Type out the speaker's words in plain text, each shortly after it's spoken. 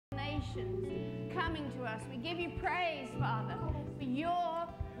revelations coming to us. We give you praise, Father, for your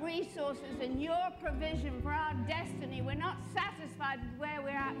resources and your provision for our destiny. We're not satisfied with where we're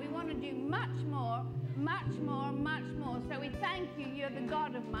at. We want to do much more, much more, much more. So we thank you. You're the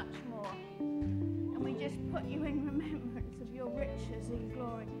God of much more. And we just put you in remembrance of your riches and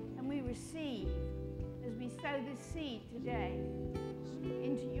glory. And we receive, as we sow this seed today,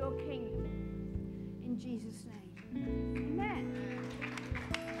 into your kingdom. In Jesus' name. Amen.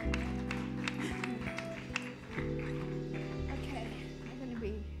 Okay, I'm going to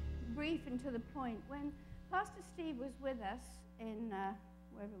be brief and to the point. When Pastor Steve was with us in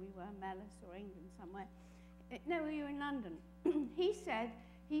wherever we were, Mellis or England somewhere, no, we were in London, he said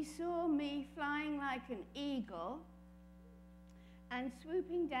he saw me flying like an eagle and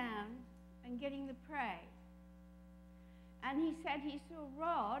swooping down and getting the prey. And he said he saw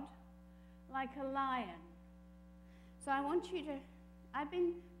Rod like a lion. So I want you to, I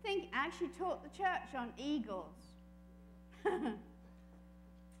actually taught the church on eagles.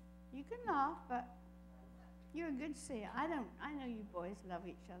 You can laugh, but you're a good seer. I know you boys love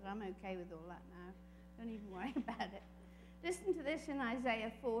each other. I'm okay with all that now. Don't even worry about it. Listen to this in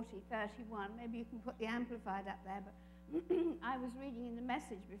Isaiah 40:31. Maybe you can put the Amplified up there, but I was reading in the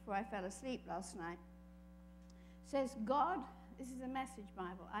Message before I fell asleep last night. It says, God, this is a Message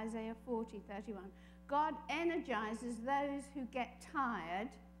Bible, Isaiah 40:31. God energizes those who get tired.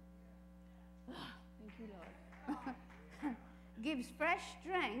 Thank you, Lord. Gives fresh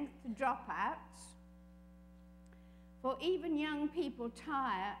strength to dropouts. For even young people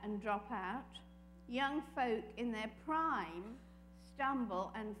tire and drop out. Young folk in their prime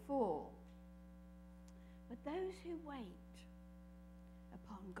stumble and fall. But those who wait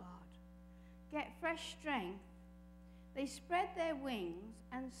upon God get fresh strength. They spread their wings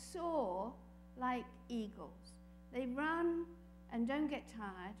and soar like eagles. They run and don't get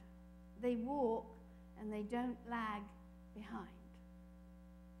tired. They walk and they don't lag behind.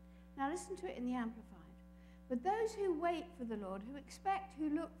 Now listen to it in the Amplified. But those who wait for the Lord, who expect, who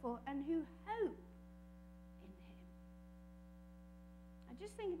look for, and who hope in him. Now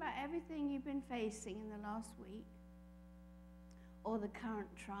just think about everything you've been facing in the last week, or the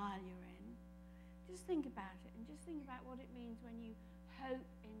current trial you're in. Just think about it, and just think about what it means when you hope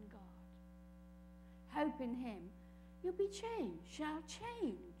in God. Hope in him. You'll be changed, shall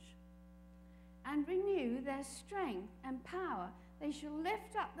change, and renew their strength and power. They shall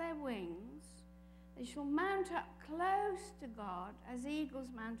lift up their wings. They shall mount up close to God as eagles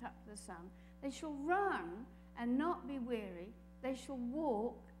mount up to the sun. They shall run and not be weary. They shall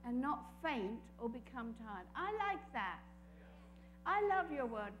walk and not faint or become tired. I like that. I love your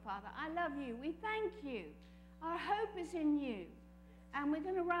word, Father. I love you. We thank you. Our hope is in you. And we're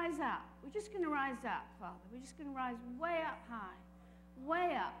going to rise up. We're just going to rise up, Father. We're just going to rise way up high.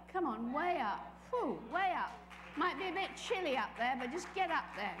 Way up. Come on, way up. Whew, way up. Might be a bit chilly up there, but just get up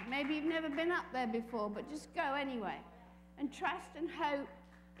there. Maybe you've never been up there before, but just go anyway. And trust and hope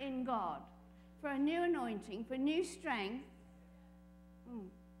in God for a new anointing, for new strength.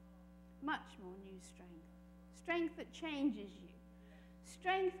 Much more new strength. Strength that changes you.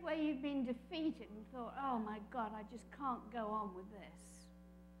 Strength where you've been defeated and thought, oh my God, I just can't go on with this.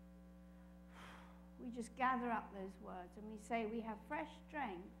 We just gather up those words and we say we have fresh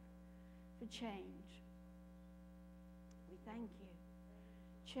strength for change. We thank you.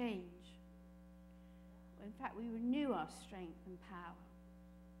 Change. In fact, we renew our strength and power.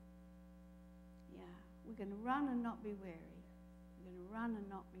 Yeah, we're going to run and not be weary. We're going to run and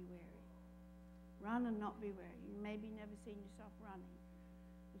not be weary. Run and not be weary. You maybe never seen yourself running,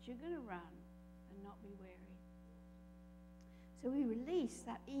 but you're going to run and not be weary. So we release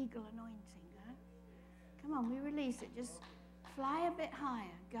that eagle anointing. Huh? Come on, we release it. Just fly a bit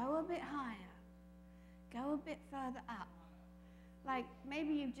higher. Go a bit higher. Go a bit further up. Like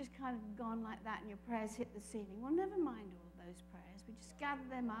maybe you've just kind of gone like that and your prayers hit the ceiling. Well, never mind all those prayers. We just gather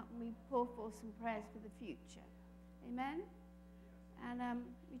them up and we pour forth some prayers for the future. Amen? And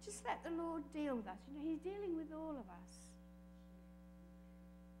we just let the Lord deal with us. You know, he's dealing with all of us.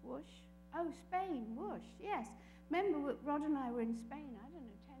 Whoosh. Oh, Spain, whoosh. Yes. Remember, Rod and I were in Spain, I don't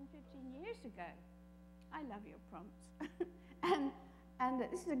know, 10, 15 years ago. I love your prompts. and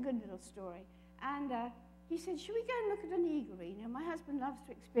this is a good little story. And he said, should we go and look at an eagle? You know, my husband loves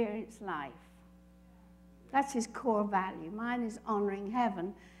to experience life. That's his core value. Mine is honoring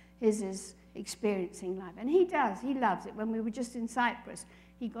heaven. His is experiencing life. And he does. He loves it. When we were just in Cyprus,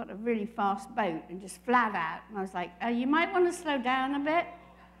 he got a really fast boat and just flat out. And I was like, you might want to slow down a bit.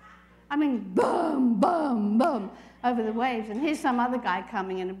 I mean, boom, boom, boom, over the waves. And here's some other guy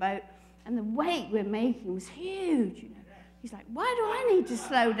coming in a boat. And the weight we're making was huge, you know. He's like, why do I need to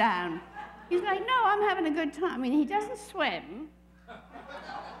slow down? He's like, no, I'm having a good time. I mean, he doesn't swim.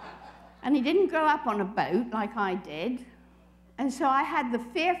 And he didn't grow up on a boat like I did. And so I had the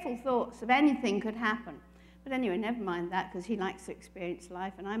fearful thoughts of anything could happen. But anyway, never mind that, because he likes to experience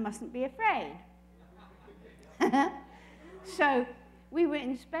life, and I mustn't be afraid. So we were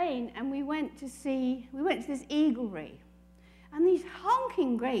in Spain, and we went to this eaglery. And these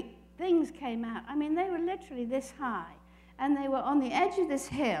honking great things came out. I mean, they were literally this high. And they were on the edge of this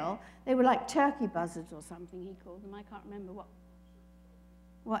hill. They were like turkey buzzards or something, he called them. I can't remember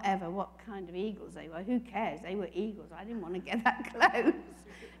what kind of eagles they were. Who cares? They were eagles. I didn't want to get that close,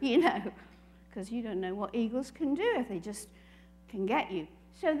 you know, because you don't know what eagles can do if they just can get you.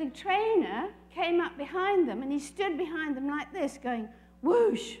 So the trainer came up behind them, and he stood behind them like this, going,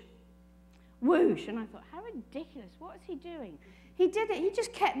 whoosh, whoosh. And I thought, how ridiculous. What is he doing? He did it. He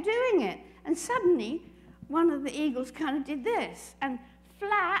just kept doing it. And suddenly, one of the eagles kind of did this and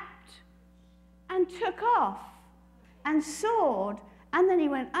flapped and took off and soared. And then he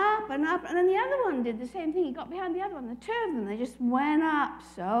went up, and then the other one did the same thing. He got behind the other one. The two of them, they just went up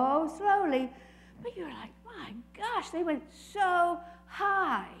so slowly. But you're like, my gosh, they went so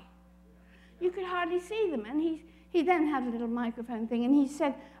high. You could hardly see them. And he then had a little microphone thing, and he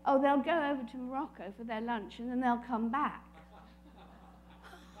said, oh, they'll go over to Morocco for their lunch, and then they'll come back.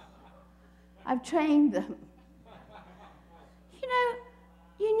 I've trained them. You know,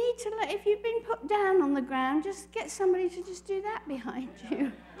 you need to, if you've been put down on the ground, just get somebody to just do that behind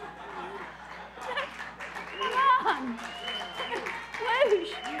you. Come on. Whoosh.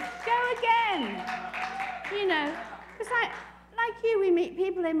 Go again. You know, because like you, we meet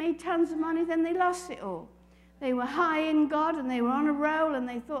people, they made tons of money, then they lost it all. They were high in God, and they were on a roll, and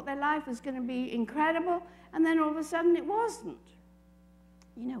they thought their life was going to be incredible, and then all of a sudden it wasn't.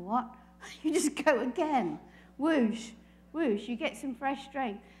 You know what? You just go again. Whoosh, whoosh. You get some fresh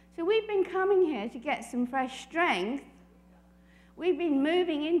strength. So we've been coming here to get some fresh strength. We've been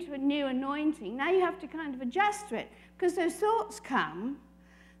moving into a new anointing. Now you have to kind of adjust to it, because those thoughts come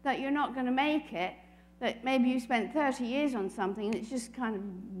that you're not going to make it, that maybe you spent 30 years on something and it's just kind of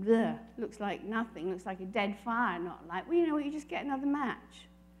bleh, looks like nothing, looks like a dead fire, not like, well, you know what, you just get another match.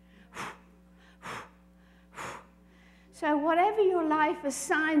 So whatever your life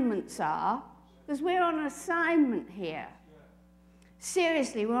assignments are, because we're on an assignment here.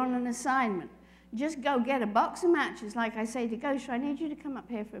 Seriously, we're on an assignment. Just go get a box of matches. Like I say to Gosha, I need you to come up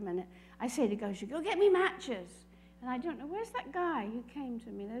here for a minute. I say to Gosha, go get me matches. And I don't know, where's that guy who came to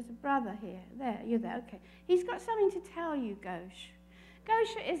me? There's a brother here. There, you're there, okay. He's got something to tell you, Gosha.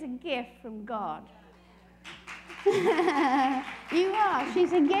 Gosha is a gift from God. You are.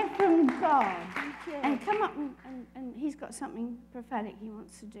 She's a gift from God. And come up, and he's got something prophetic he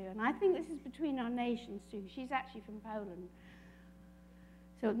wants to do. And I think this is between our nations, too. She's actually from Poland.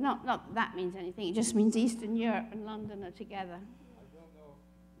 So not that that means anything. It just means Eastern Europe and London are together. I don't know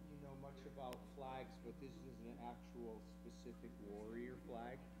if you know much about flags, but this is an actual specific warrior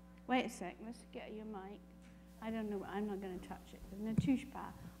flag. Wait a sec. Let's get your mic. I don't know. I'm not going to touch it. There's no touche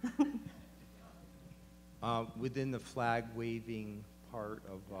pas. Within the flag waving part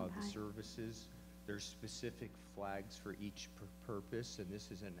of the services, there's specific flags for each purpose, and this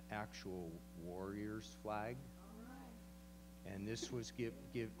is an actual warrior's flag. And this was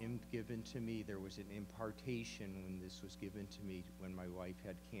given to me. There was an impartation when this was given to me when my wife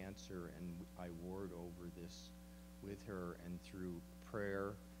had cancer, and I warred over this with her, and through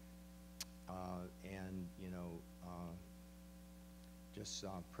prayer and, you know, just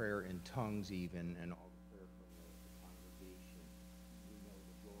prayer in tongues even, and all the prayer from the congregation, we know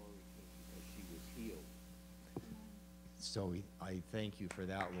the glory came because she was healed. So I thank you for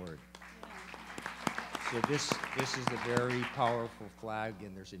that, Lord. So this is a very powerful flag,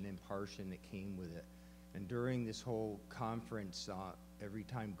 and there's an impartation that came with it. And during this whole conference, every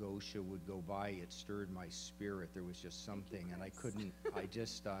time Gosha would go by, it stirred my spirit. There was just something, and I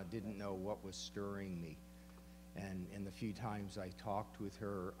just didn't know what was stirring me. And in the few times I talked with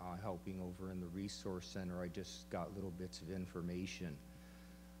her, helping over in the resource center, I just got little bits of information.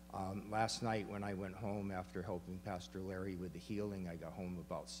 Last night when I went home after helping Pastor Larry with the healing, I got home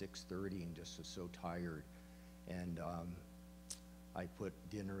about 6:30 and just was so tired. And I put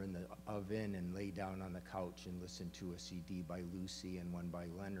dinner in the oven and lay down on the couch and listened to a CD by Lucy and one by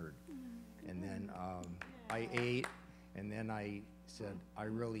Leonard. And then I ate, and then I said, I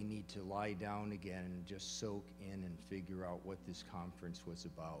really need to lie down again and just soak in and figure out what this conference was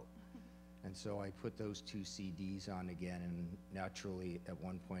about. And so I put those two CDs on again, and naturally at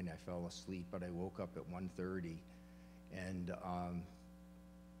one point I fell asleep, but I woke up at 1:30, and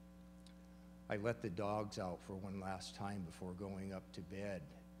I let the dogs out for one last time before going up to bed.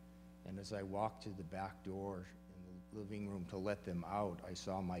 And as I walked to the back door in the living room to let them out, I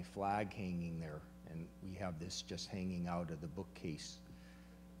saw my flag hanging there. And we have this just hanging out of the bookcase.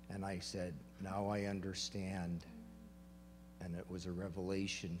 And I said, now I understand. And it was a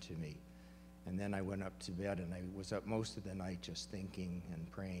revelation to me. And then I went up to bed, and I was up most of the night just thinking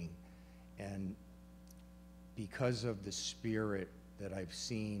and praying. And because of the spirit that I've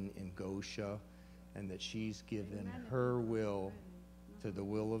seen in Gosha, and that she's given her will to the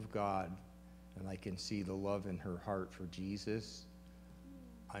will of God, and I can see the love in her heart for Jesus,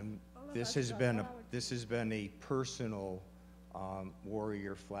 this has been a personal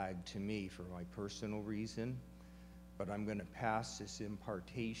warrior flag to me for my personal reason. But I'm going to pass this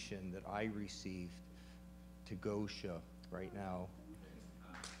impartation that I received to Gosha right now,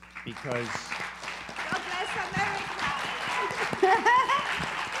 because God bless America.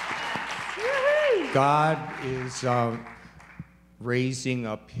 God is raising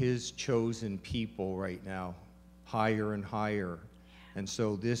up his chosen people right now, higher and higher. And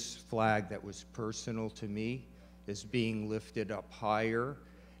so this flag that was personal to me is being lifted up higher.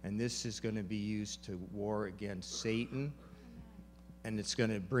 And this is going to be used to war against Satan, and it's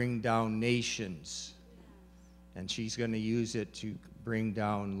going to bring down nations. And she's going to use it to bring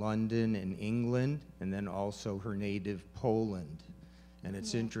down London and England, and then also her native Poland. And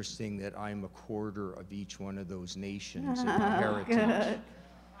it's interesting that I'm a quarter of each one of those nations in my heritage. Good.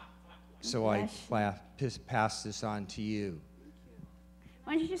 So I pass this on to you.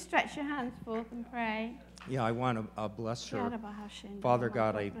 Why don't you just stretch your hands forth and pray? Yeah, I want to bless her. Father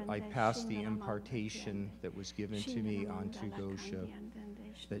God, I pass the impartation that was given to me onto Gosha,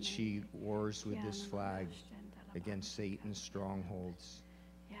 that she wars with this flag against Satan's strongholds.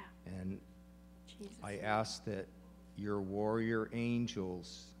 And I ask that your warrior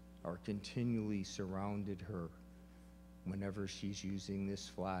angels are continually surrounded her whenever she's using this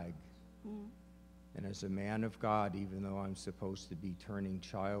flag. And as a man of God, even though I'm supposed to be turning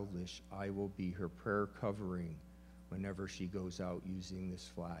childish, I will be her prayer covering whenever she goes out using this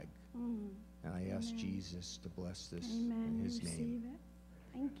flag. And I ask Jesus to bless this in his name.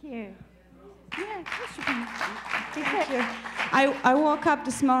 Thank you. Yeah, of course you can. Thank you. I woke up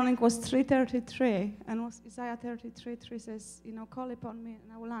this morning, it was 3:33, and was Isaiah 33:3 says, call upon me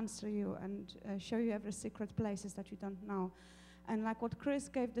and I will answer you and show you every secret places that you don't know. And like what Chris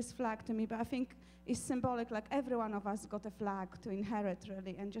gave this flag to me, but I think it's symbolic, like every one of us got a flag to inherit,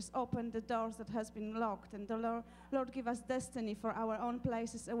 really, and just open the doors that has been locked. And the Lord give us destiny for our own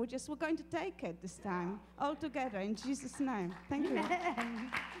places, and we're going to take it this time, all together, in Jesus' name. Thank you.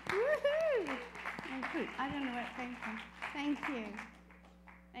 Woohoo! Thank you. I don't know where it came from. Thank you.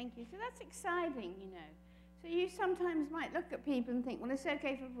 Thank you. So that's exciting, So you sometimes might look at people and think, well, it's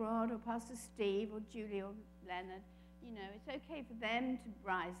okay for Rod or Pastor Steve or Julie or Leonard. It's okay for them to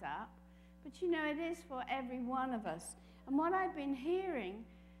rise up. But, it is for every one of us. And what I've been hearing,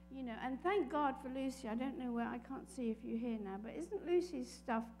 and thank God for Lucy. I don't know I can't see if you're here now, but isn't Lucy's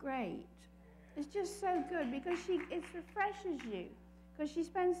stuff great? It's just so good because it refreshes you because she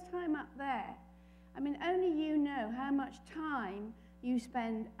spends time up there. I mean, only you know how much time you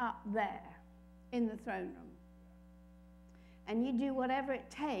spend up there in the throne room. And you do whatever it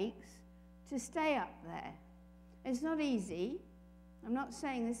takes to stay up there. It's not easy. I'm not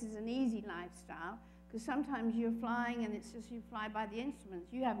saying this is an easy lifestyle, because sometimes you're flying and it's just you fly by the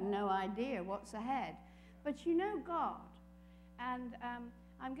instruments. You have no idea what's ahead. But you know God. And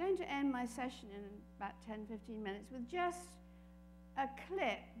I'm going to end my session in about 10, 15 minutes with just a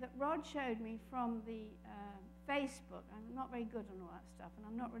clip that Rod showed me from the Facebook. I'm not very good on all that stuff, and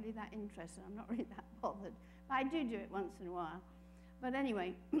I'm not really that interested. I'm not really that bothered. But I do it once in a while. But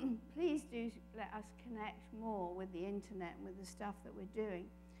anyway, please do let us connect more with the internet and with the stuff that we're doing,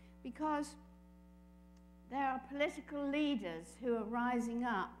 because there are political leaders who are rising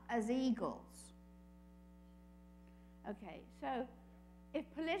up as eagles. Okay, so if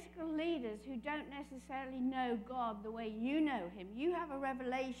political leaders who don't necessarily know God the way you know him, you have a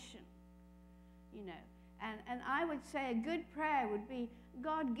revelation, and I would say a good prayer would be,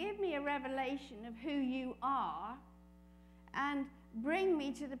 God, give me a revelation of who you are, and bring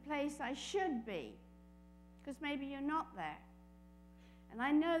me to the place I should be, because maybe you're not there. And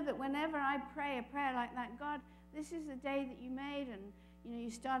I know that whenever I pray a prayer like that, God, this is the day that you made, and you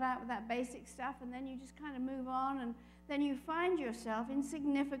start out with that basic stuff, and then you just kind of move on, and then you find yourself in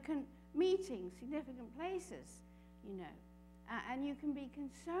significant meetings, significant places, and you can be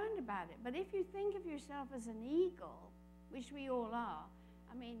concerned about it. But if you think of yourself as an eagle, which we all are,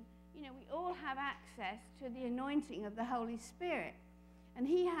 I mean, we all have access to the anointing of the Holy Spirit. And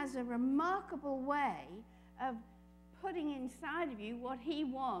he has a remarkable way of putting inside of you what he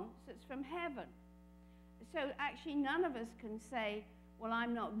wants that's from heaven. So actually none of us can say, well,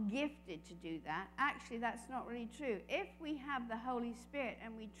 I'm not gifted to do that. Actually, that's not really true. If we have the Holy Spirit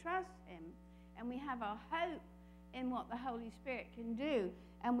and we trust him and we have our hope in what the Holy Spirit can do,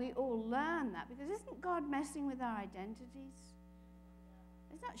 and we all learn that, because isn't God messing with our identities?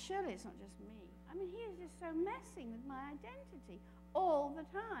 Surely it's not just me. I mean, he is just so messing with my identity all the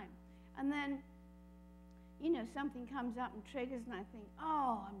time. And then, you know, something comes up and triggers, and I think,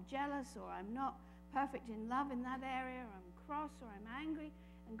 oh, I'm jealous, or I'm not perfect in love in that area, or I'm cross, or I'm angry,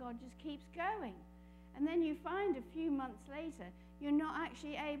 and God just keeps going. And then you find a few months later, you're not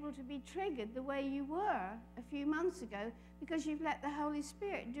actually able to be triggered the way you were a few months ago because you've let the Holy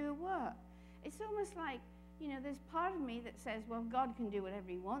Spirit do a work. It's almost like, you know, there's part of me that says, well, God can do whatever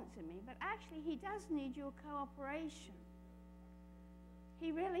he wants in me, but actually he does need your cooperation.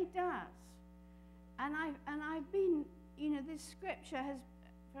 He really does. And I've been, you know, this scripture has,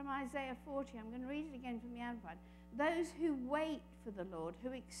 from Isaiah 40, I'm going to read it again from the Amplified. Those who wait for the Lord,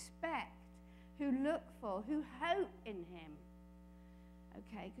 who expect, who look for, who hope in him.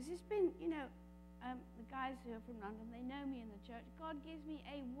 Okay, because it's been, you know, the guys who are from London, they know me in the church. God gives me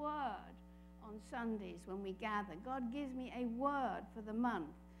a word on Sundays when we gather. God gives me a word for the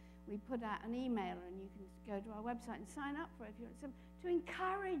month. We put out an email, and you can go to our website and sign up for it if you want some, to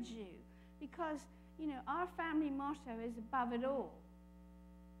encourage you. Because, you know, our family motto is above it all.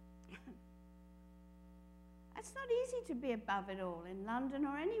 It's not easy to be above it all in London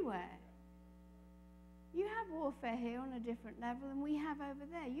or anywhere. You have warfare here on a different level than we have over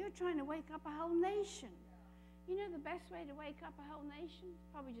there. You're trying to wake up a whole nation. You know the best way to wake up a whole nation?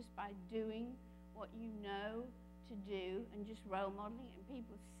 Probably just by doing what you know to do and just role modeling it, and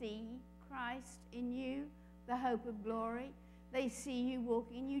people see Christ in you, the hope of glory. They see you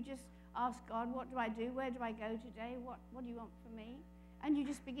walking. You just ask God, what do I do? Where do I go today? What do you want from me? And you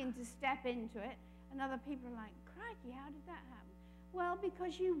just begin to step into it, and other people are like, crikey, how did that happen? Well,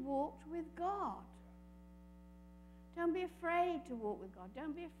 because you walked with God. Don't be afraid to walk with God.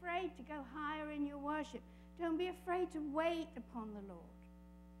 Don't be afraid to go higher in your worship. Don't be afraid to wait upon the Lord.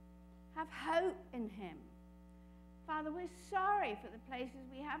 Have hope in him. Father, we're sorry for the places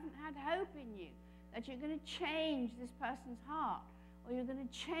we haven't had hope in you, that you're going to change this person's heart, or you're going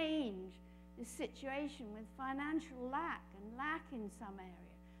to change this situation with financial lack and lack in some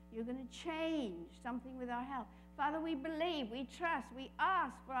area. You're going to change something with our health. Father, we believe, we trust, we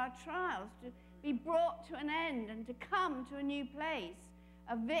ask for our trials to be brought to an end and to come to a new place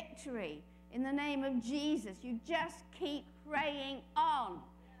of victory in the name of Jesus. You just keep praying on.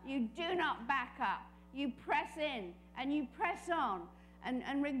 You do not back up. You press in and you press on.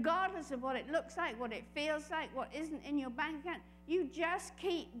 And regardless of what it looks like, what it feels like, what isn't in your bank account, you just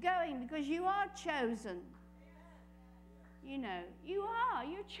keep going because you are chosen. You know, you are.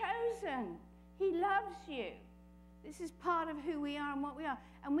 You're chosen. He loves you. This is part of who we are and what we are.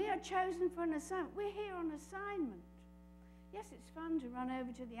 And we are chosen for an assignment. We're here on assignment. Yes, it's fun to run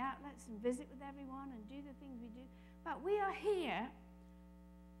over to the outlets and visit with everyone and do the things we do. But we are here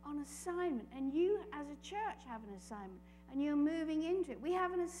on assignment. And you as a church have an assignment. And you're moving into it. We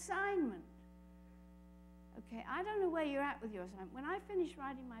have an assignment. Okay, I don't know where you're at with your assignment. When I finish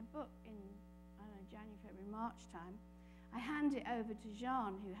writing my book in, I don't know, January, February, March time, I hand it over to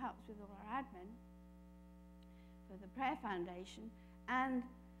Jean, who helps with all our admin for the Prayer Foundation. And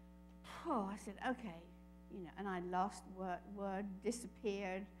I said, okay, you know, and I lost word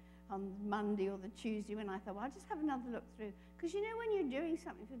disappeared on Monday or the Tuesday when I thought, well, I'll just have another look through. Because you know when you're doing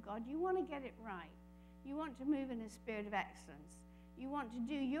something for God, you want to get it right. You want to move in a spirit of excellence. You want to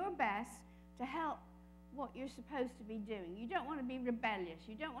do your best to help what you're supposed to be doing. You don't want to be rebellious.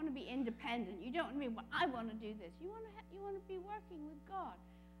 You don't want to be independent. You don't want to be, well, I want to do this. You want to be working with God.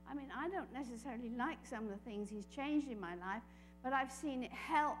 I mean, I don't necessarily like some of the things he's changed in my life, but I've seen it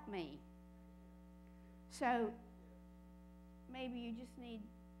help me. So maybe you just need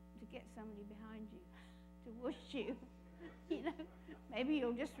to get somebody behind you to whoosh you. You know, maybe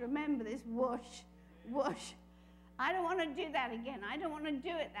you'll just remember this whoosh, whoosh. I don't want to do that again. I don't want to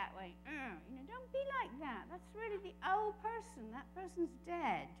do it that way. You know, don't be like that. That's really the old person. That person's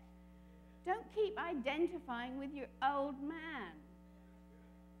dead. Don't keep identifying with your old man.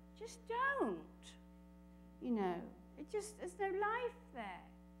 Just don't. You know, there's no life there.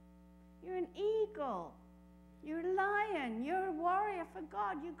 You're an eagle. You're a lion. You're a warrior for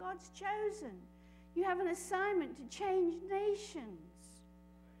God. You're God's chosen. You have an assignment to change nations.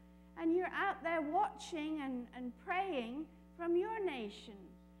 And you're out there watching and praying from your nation.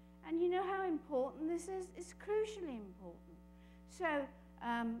 And you know how important this is? It's crucially important. So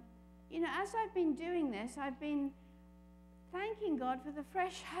You know, as I've been doing this, I've been thanking God for the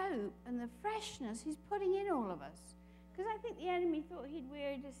fresh hope and the freshness He's putting in all of us. Because I think the enemy thought he'd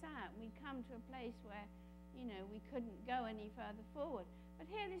wearied us out. We'd come to a place where, you know, we couldn't go any further forward. But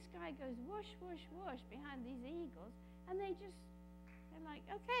here this guy goes whoosh, whoosh, whoosh behind these eagles, and they're like,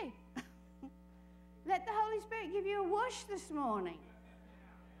 okay, let the Holy Spirit give you a whoosh this morning.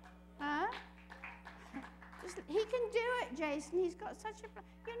 Huh? He can do it, Jason. He's got such a...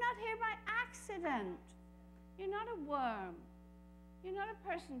 You're not here by accident. You're not a worm. You're not a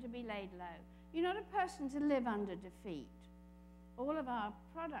person to be laid low. You're not a person to live under defeat. All of our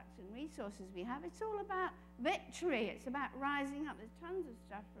products and resources we have, it's all about victory. It's about rising up. There's tons of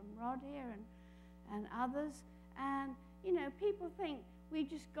stuff from Rod here and others. And, you know, people think we've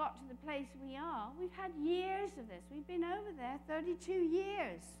just got to the place we are. We've had years of this. We've been over there 32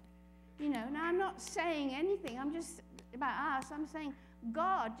 years. You know, now I'm not saying anything. I'm just, about us, I'm saying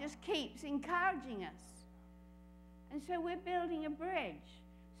God just keeps encouraging us. And so we're building a bridge.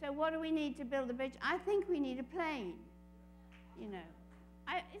 So what do we need to build a bridge? I think we need a plane. You know,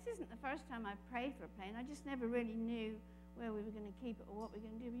 this isn't the first time I've prayed for a plane. I just never really knew where we were going to keep it or what we were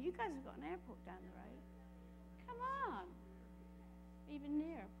going to do. But you guys have got an airport down the road. Come on. Even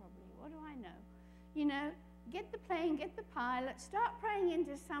nearer, probably. What do I know? You know, get the plane, get the pilot, start praying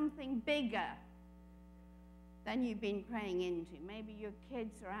into something bigger than you've been praying into. Maybe your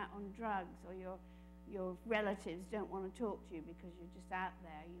kids are out on drugs, or your relatives don't want to talk to you because you're just out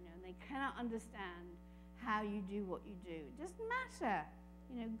there, you know, and they cannot understand how you do what you do. It doesn't matter.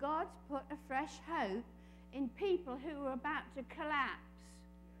 You know, God's put a fresh hope in people who are about to collapse.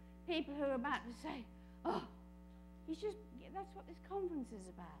 People who are about to say, oh, that's what this conference is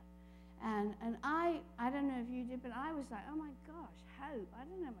about. And I don't know if you did, but I was like, oh my gosh, hope. I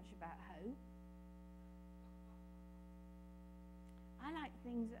don't know much about hope. I like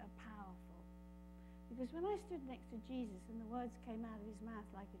things that are powerful. Because when I stood next to Jesus and the words came out of his mouth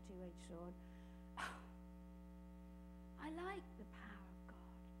like a two-edged sword, I like the power of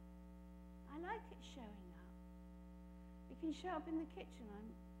God. I like it showing up. It can show up in the kitchen.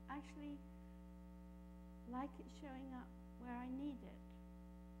 I actually like it showing up where I need it.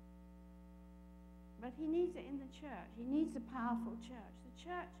 But he needs it in the church. He needs a powerful church. The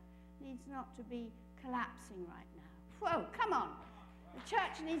church needs not to be collapsing right now. Whoa, come on. The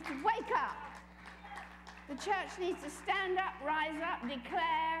church needs to wake up. The church needs to stand up, rise up,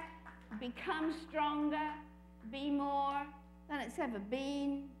 declare, become stronger, be more than it's ever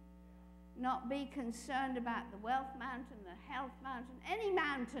been, not be concerned about the wealth mountain, the health mountain, any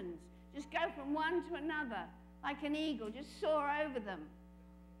mountains. Just go from one to another like an eagle. Just soar over them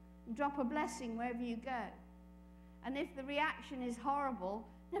and drop a blessing wherever you go. And if the reaction is horrible,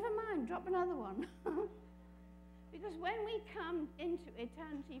 never mind, drop another one. Because when we come into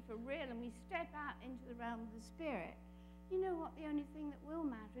eternity for real and we step out into the realm of the Spirit, you know what? The only thing that will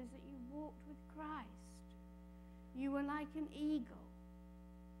matter is that you walked with Christ. You were like an eagle.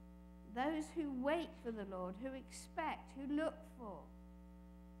 Those who wait for the Lord, who expect, who look for,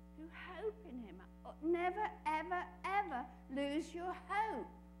 who hope in him. Never, ever, ever lose your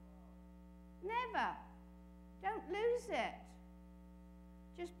hope. Never. Don't lose it.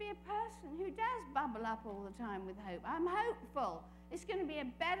 Just be a person who does bubble up all the time with hope. I'm hopeful. It's going to be a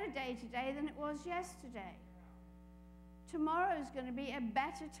better day today than it was yesterday. Tomorrow's going to be a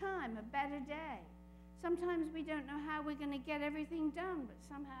better time, a better day. Sometimes we don't know how we're going to get everything done, but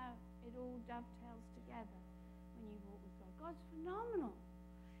somehow it all dovetails together when you walk with God. God's phenomenal.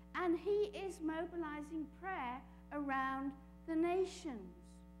 And he is mobilizing prayer around the nations.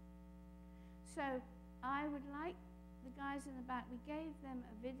 So I would like the guys in the back, we gave them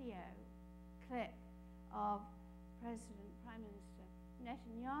a video clip of President, Prime Minister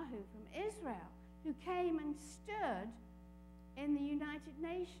Netanyahu from Israel, who came and stood in the United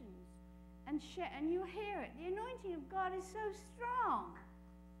Nations and you'll hear it. The anointing of God is so strong.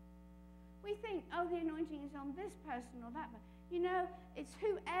 We think, oh, the anointing is on this person or that person. You know, it's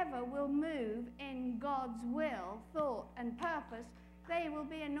whoever will move in God's will, thought, and purpose, they will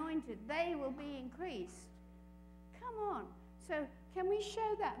be anointed. They will be increased. Come on. So can we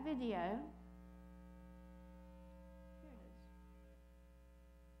show that video? Here it is.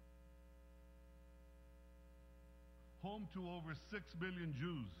 Home to over 6 million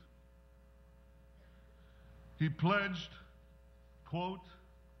Jews. He pledged, quote,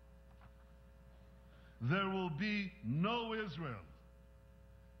 there will be no Israel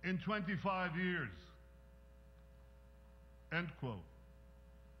in 25 years, end quote.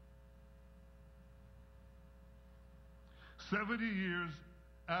 70 years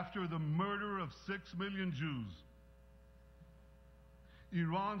after the murder of 6 million Jews,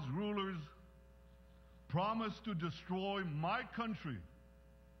 Iran's rulers promised to destroy my country,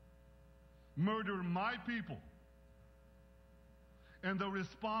 murder my people. And the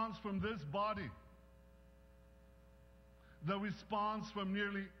response from this body, the response from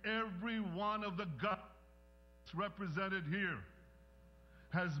nearly every one of the governments represented here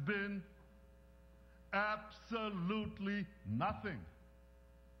has been absolutely nothing.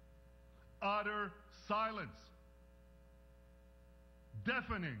 Utter silence.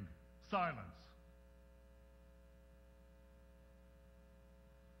 Deafening silence.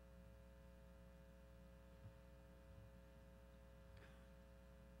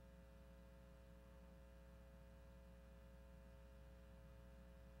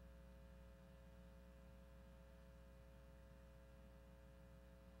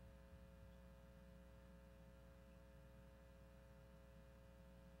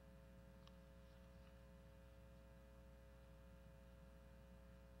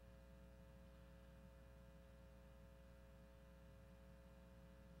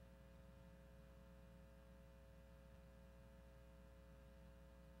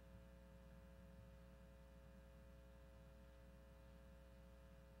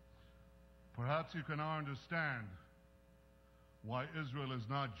 Perhaps you can now understand why Israel is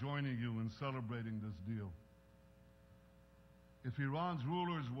not joining you in celebrating this deal. If Iran's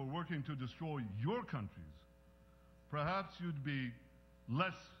rulers were working to destroy your countries, perhaps you'd be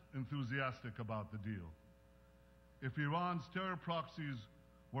less enthusiastic about the deal. If Iran's terror proxies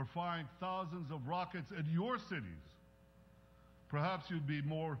were firing thousands of rockets at your cities, perhaps you'd be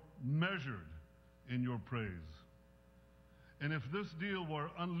more measured in your praise. And if this deal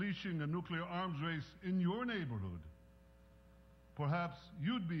were unleashing a nuclear arms race in your neighborhood, perhaps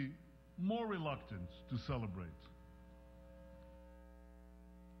you'd be more reluctant to celebrate.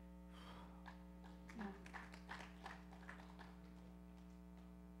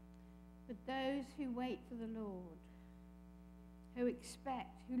 But those who wait for the Lord, who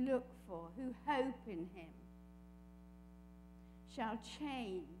expect, who look for, who hope in him, shall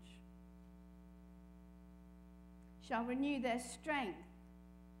change, shall renew their strength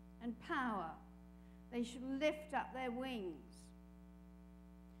and power. They shall lift up their wings.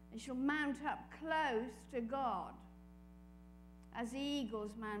 They shall mount up close to God, as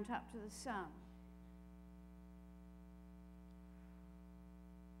eagles mount up to the sun.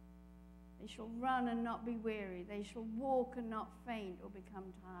 They shall run and not be weary. They shall walk and not faint or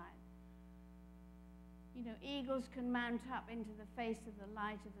become tired. You know, eagles can mount up into the face of the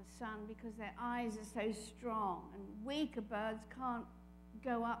light of the sun because their eyes are so strong, and weaker birds can't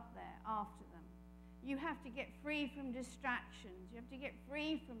go up there after them. You have to get free from distractions. You have to get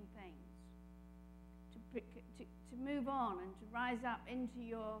free from things to move on and to rise up into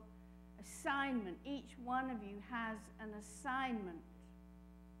your assignment. Each one of you has an assignment.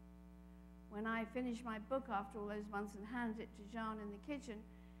 When I finished my book after all those months and handed it to Jean in the kitchen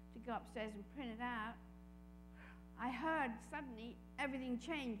to go upstairs and print it out, I heard suddenly everything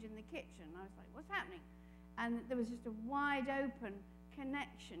change in the kitchen. I was like, what's happening? And there was just a wide open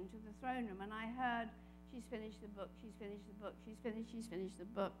connection to the throne room. And I heard, she's finished the book, she's finished the book, she's finished the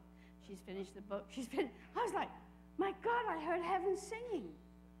book, she's finished the book, she's finished. I was like, my God, I heard heaven singing.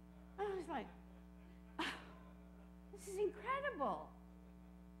 And I was like, oh, this is incredible.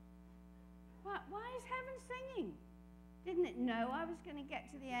 Why is heaven singing? Didn't it know I was going to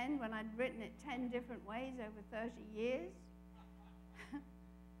get to the end when I'd written it 10 different ways over 30 years?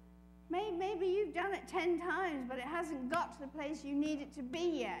 Maybe you've done it 10 times, but it hasn't got to the place you need it to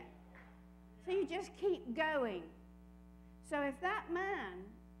be yet. So you just keep going. So if that man,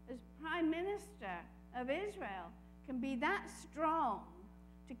 as Prime Minister of Israel, can be that strong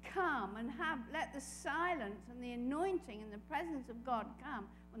to come and let the silence and the anointing and the presence of God come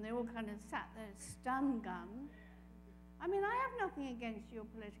when they're all kind of sat there stun gunned. I mean, I have nothing against your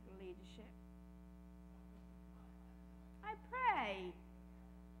political leadership. I pray.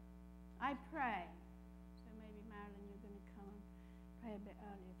 So maybe, Marilyn, you're going to come and pray a bit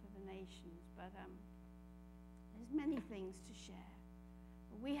earlier for the nations. But there's many things to share.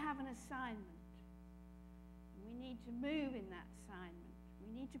 But we have an assignment. And we need to move in that assignment. We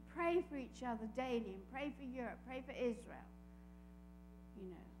need to pray for each other daily and pray for Europe, pray for Israel. You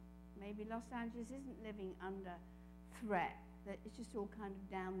know, maybe Los Angeles isn't living under threat, that it's just all kind of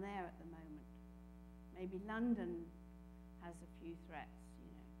down there at the moment. Maybe London has a few threats, you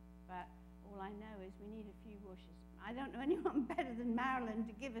know, but all I know is we need a few whooshes. I don't know anyone better than Marilyn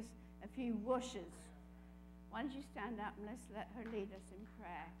to give us a few whooshes. Why don't you stand up and let's let her lead us in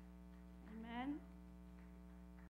prayer. Amen.